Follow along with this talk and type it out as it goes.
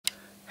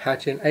how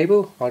to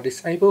enable or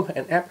disable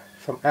an app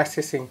from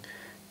accessing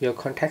your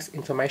contacts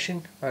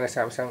information on a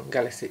Samsung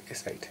Galaxy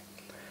S8.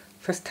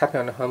 First, tap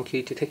on the home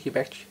key to take you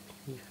back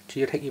to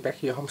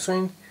your home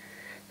screen.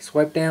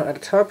 Swipe down at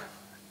the top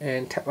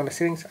and tap on the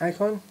settings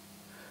icon.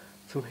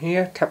 From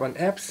here, tap on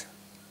apps.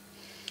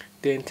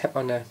 Then tap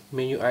on the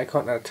menu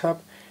icon at the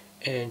top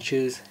and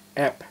choose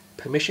app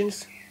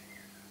permissions.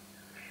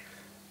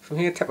 From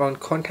here, tap on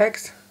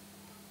contacts.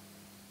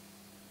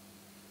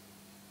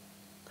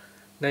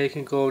 Now you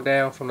can go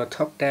down from the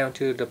top down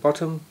to the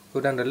bottom,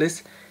 go down the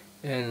list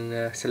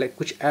and select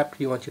which app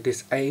you want to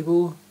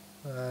disable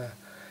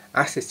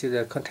access to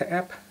the contact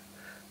app.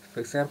 For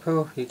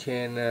example, you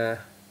can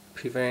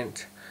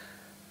prevent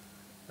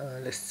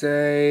let's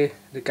say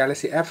the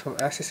Galaxy app from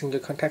accessing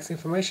your contacts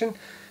information.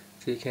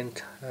 So you can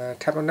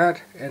tap on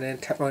that and then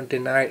tap on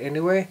deny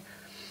anyway,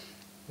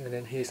 and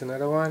then here's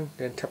another one,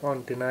 then tap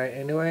on deny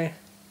anyway.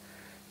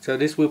 So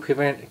this will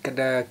prevent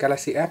the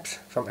Galaxy apps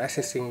from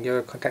accessing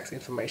your contacts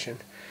information.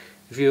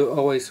 If you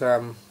always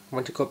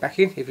want to go back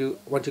in,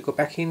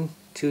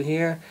 to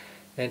here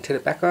and turn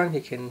it back on,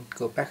 you can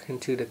go back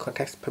into the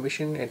contacts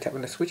permission and tap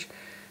on the switch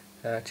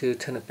to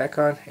turn it back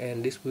on,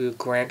 and this will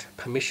grant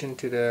permission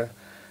to the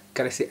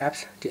Galaxy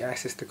apps to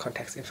access the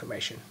contacts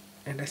information.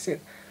 And that's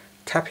it.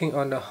 Tapping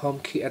on the home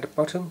key at the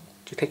bottom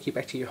to take you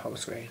back to your home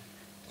screen.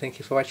 Thank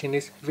you for watching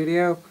this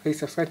video. Please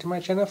subscribe to my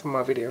channel for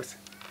more videos.